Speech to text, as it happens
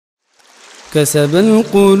كسب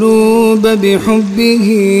القلوب بحبه،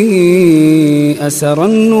 أسر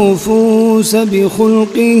النفوس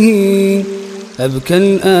بخلقه، أبكى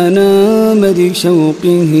الأنام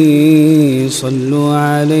لشوقه. صلوا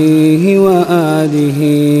عليه وآله،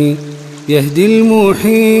 يهدي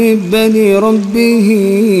المحب لربه،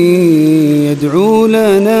 يدعو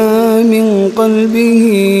لنا من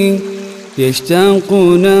قلبه،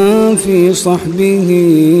 يشتاقنا في صحبه.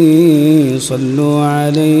 صلوا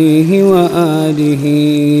عليه وآله،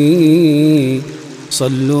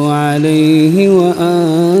 صلوا عليه وآله.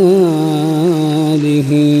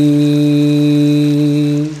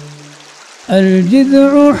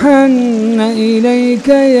 الجذع حن إليك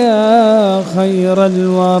يا خير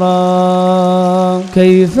الورى،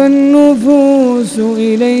 كيف النفوس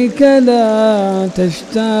إليك لا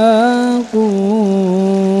تشتاق.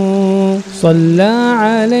 صلى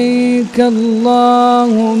عليك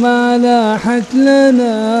الله ما لاحت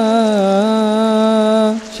لنا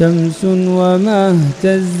شمس وما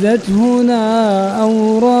اهتزت هنا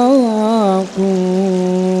أوراق.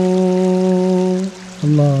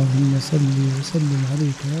 اللهم صل وسلم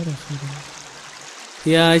عليك يا رسول الله.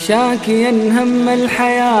 يا شاكيا هم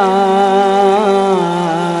الحياة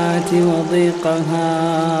وضيقها،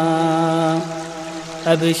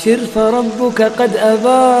 أبشر فربك قد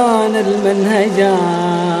أبان المنهجا.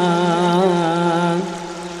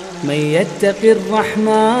 من يتق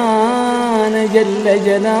الرحمن جل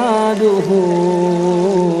جلاله،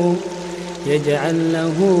 يجعل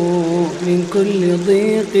له من كل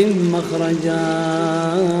ضيق مخرجا،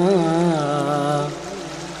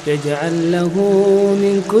 يجعل له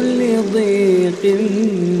من كل ضيق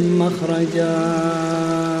مخرجا.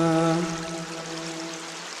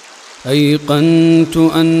 أيقنت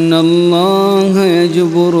أن الله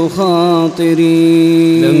يجبر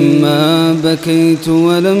خاطري، لما بكيت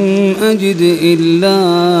ولم أجد إلا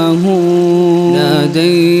هو.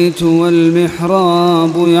 ناديت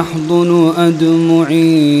والمحراب يحضن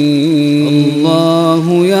أدمعي،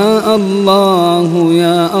 الله يا الله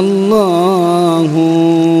يا الله.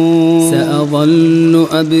 سأظل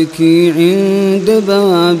أبكي عند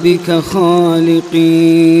بابك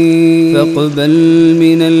خالقي، فاقبل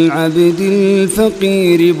من العبد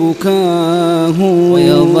الفقير بكاه،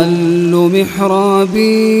 ويظل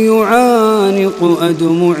محرابي يعانق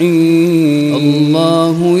أدمعي.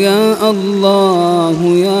 الله يا الله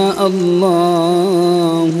يا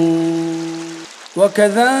الله.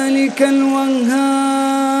 وكذلك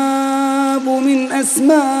الوهاب من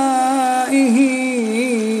أسمائه،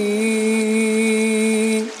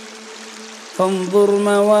 فانظر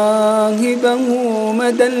مواهبه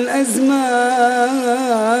مدى الأزمان.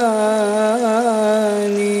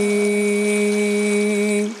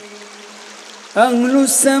 أهل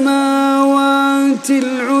السماوات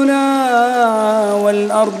العلا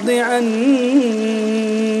والأرض عن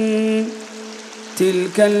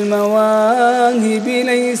تلك المواهب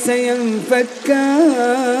ليس ينفكان.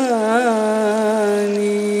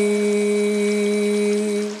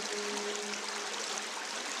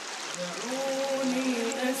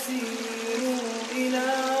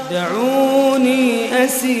 دعوني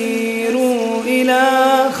أسير إلى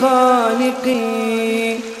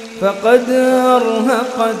خالقي، فقد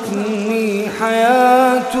أرهقتني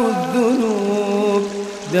حياة الذنوب.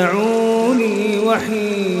 دعوني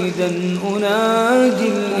وحيدا أناجي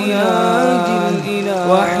الإله،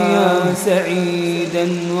 وأحيا سعيدا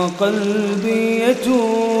وقلبي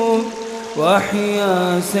يتوب، وأحيا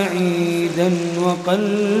سعيدا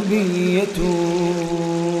وقلبي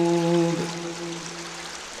يتوب.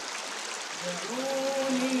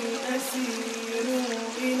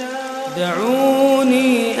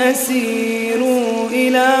 دعوني أسير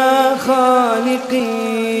إلى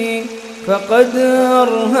خالقي، فقد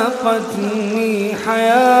أرهقتني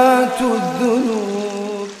حياة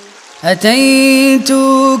الذنوب.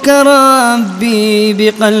 أتيتك ربي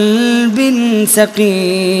بقلب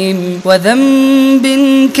سقيم، وذنب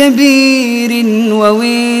كبير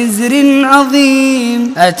ووزر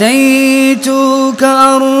عظيم. أتيتك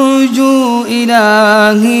أرجو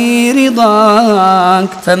إلهي رضاك،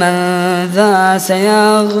 فمن ذا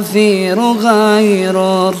سيغفر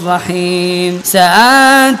غير الرحيم.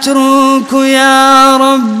 سأترك يا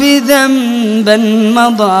رب ذنبا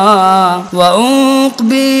مضى،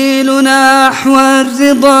 وأقبل نحو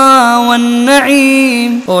الرضا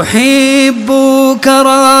والنعيم. أحبك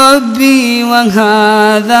ربي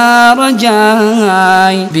وهذا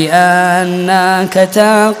رجاي، بأنك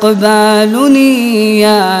تقبلني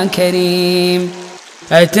يا كريم.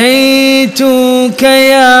 أتيتك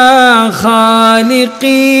يا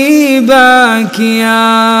خالقي باكيا،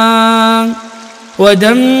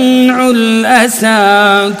 ودمع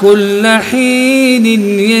الأسى كل حين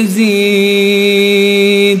يزيد.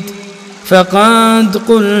 فقد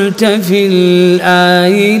قلت في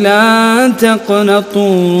الآي لا تقنطوا،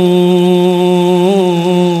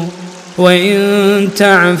 وإن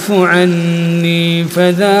تعف عني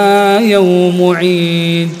فذا يوم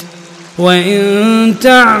عيد، وإن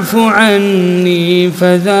تعف عني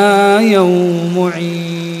فذا يوم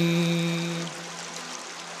عيد.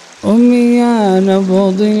 أمي يا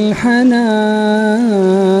نبض الحنان،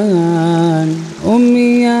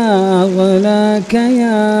 أمي يا أغلى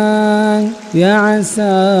كيان، يا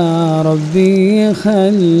عسى ربي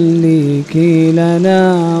يخليك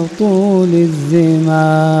لنا طول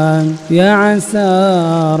الزمان، يا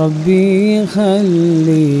عسى ربي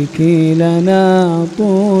يخليك لنا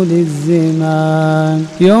طول الزمان.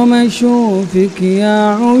 يوم أشوفك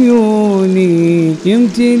يا عيوني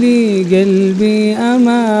يمتلي قلبي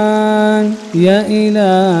أمان، يا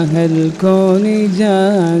إله الكون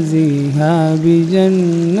جازيها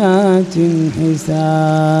بجنات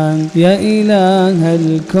حسان، يا إله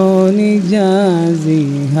الكون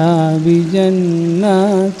جازيها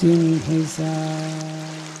بجنات حسان.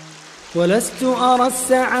 ولست أرى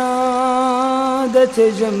السعادة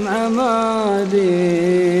جمع مال،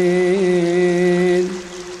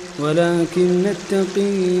 ولكن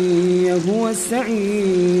التقي هو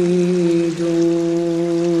السعيد،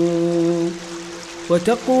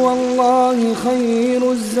 وتقوى الله خير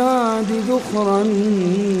الزاد ذخرا،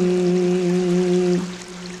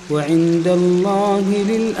 وعند الله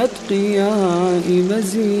للأتقياء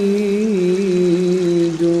مزيد.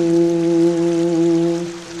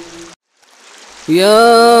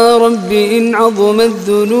 يا رب إن عظمت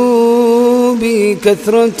ذنوبي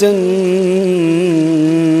كثرة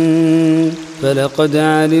فلقد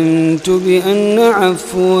علمت بأن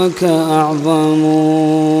عفوك أعظم.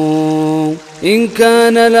 إن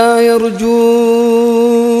كان لا يرجوك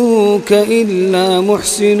إلا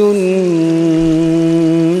محسن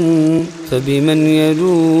فبمن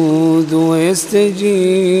يلوذ ويستجير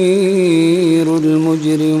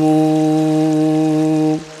المجرم.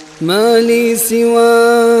 ما لي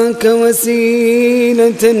سواك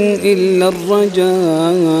وسيلة إلا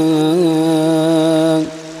الرجاء،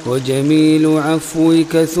 وجميل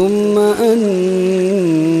عفوك ثم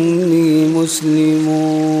أني مسلم.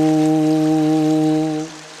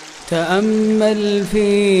 تأمل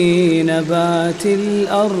في نبات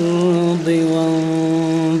الأرض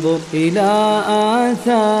وانظر إلى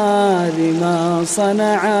آثار ما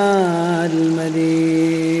صنع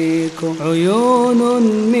المليك. عيون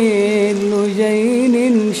من لجين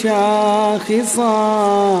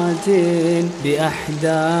شاخصات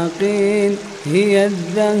بأحداق هي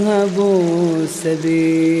الذهب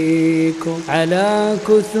السبيك، على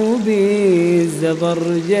كثب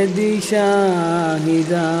الزبرجد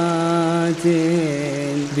شاهدات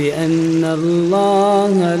بأن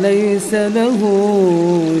الله ليس له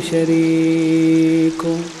شريك.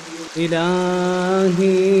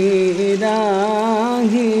 إلهي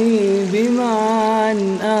إلهي بمن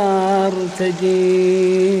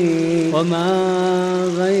أرتجي، وما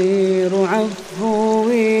غير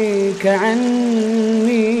عفوك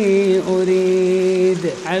عني أريد.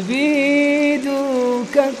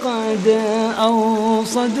 عبيدك قد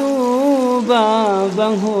أوصدوا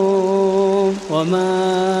بابهم،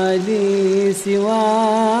 وما لي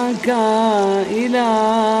سواك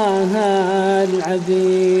إله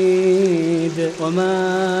العبيد،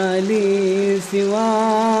 وما لي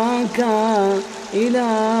سواك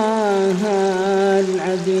إله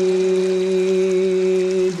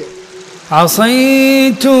العبيد.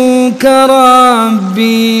 عصيتك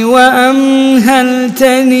ربي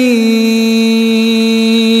وأمهلتني،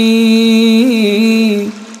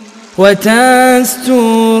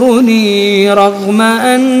 وتسترني رغم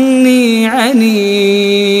أني عنيد،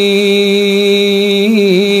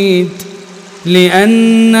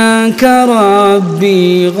 لأنك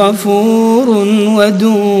ربي غفور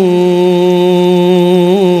ودود،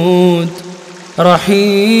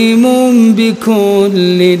 رحيم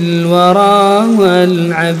بكل الورى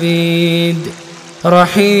والعبيد،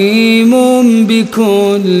 رحيم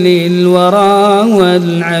بكل الورى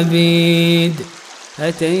والعبيد.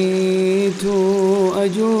 أتيت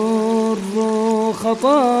أجر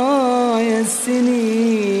خطايا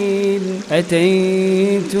السنين،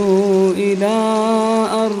 أتيت إلى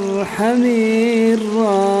أرحم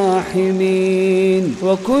الراحمين،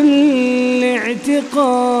 وكل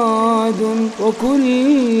اعتقاد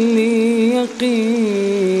وكل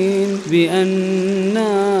يقين بأن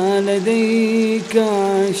لديك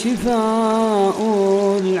شفاء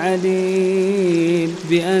العليل،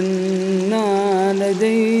 بأن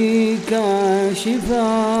لديك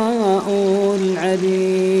شفاء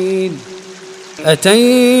العليل.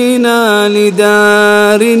 أتينا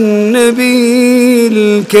لدار النبي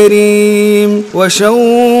الكريم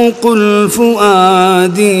وشوق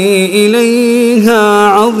الفؤاد إليها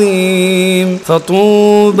عظيم،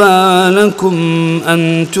 فطوبى لكم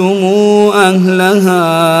أنتم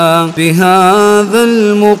أهلها بهذا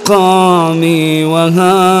المقام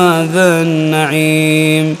وهذا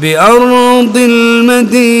النعيم. بأرض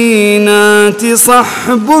المدينة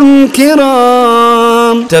صحب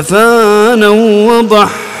كرام تفانوا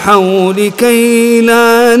وضحوا لكي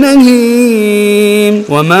لا نهيم،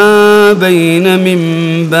 وما بين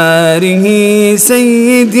منباره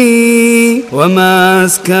سيدي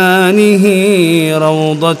ومسكانه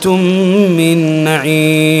روضة من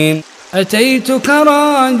نعيم. أتيتك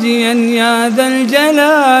راجيا يا ذا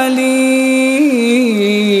الجلال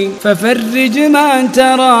ففرج ما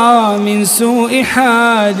ترى من سوء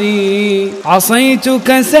حالي.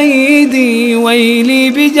 عصيتك سيدي ويلي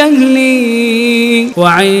بجهلي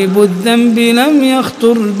وعيب الذنب لم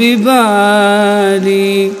يخطر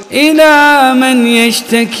ببالي. إلى من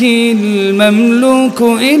يشتكي المملوك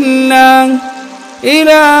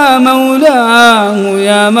إلى مولاه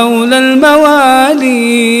يا مولى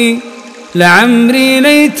الموالي. لعمري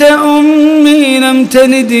ليت أمي لم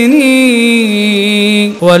تلدني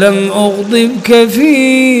ولم أغضبك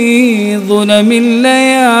في ظلم الليالي.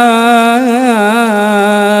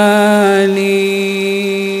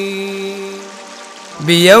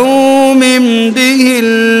 بيوم به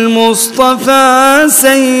المصطفى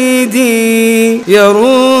سيدي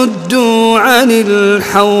يرد عن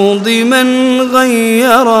الحوض من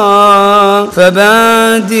غيرا،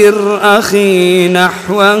 فبادر أخي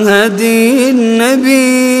نحو هدي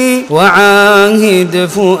النبي وعاهد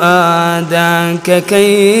فؤادك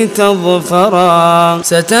كي تظفرا.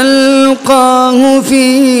 ستلقاه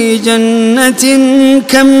في جنة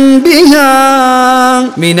كم بها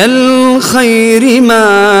من الخير ما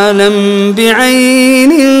لم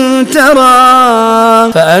بعين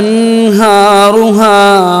ترى، فأنهارها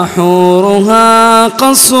حورها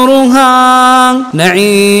قصرها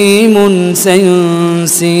نعيم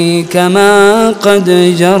سينسيك ما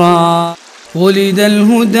قد جرى. ولد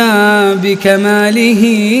الهدى بكماله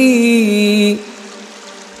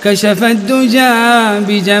كشف الدجى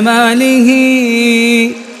بجماله،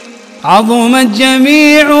 عظمت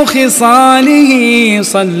جميع خصاله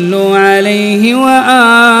صلوا عليه وآله.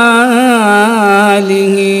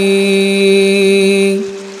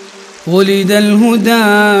 ولد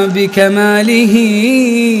الهدى بكماله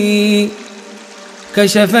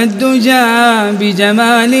كشف الدجى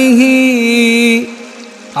بجماله،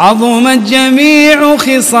 عظمت جميع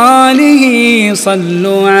خصاله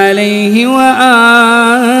صلوا عليه وآله.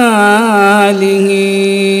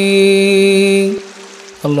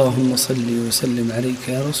 اللهم صل وسلم عليك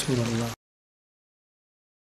يا رسول الله.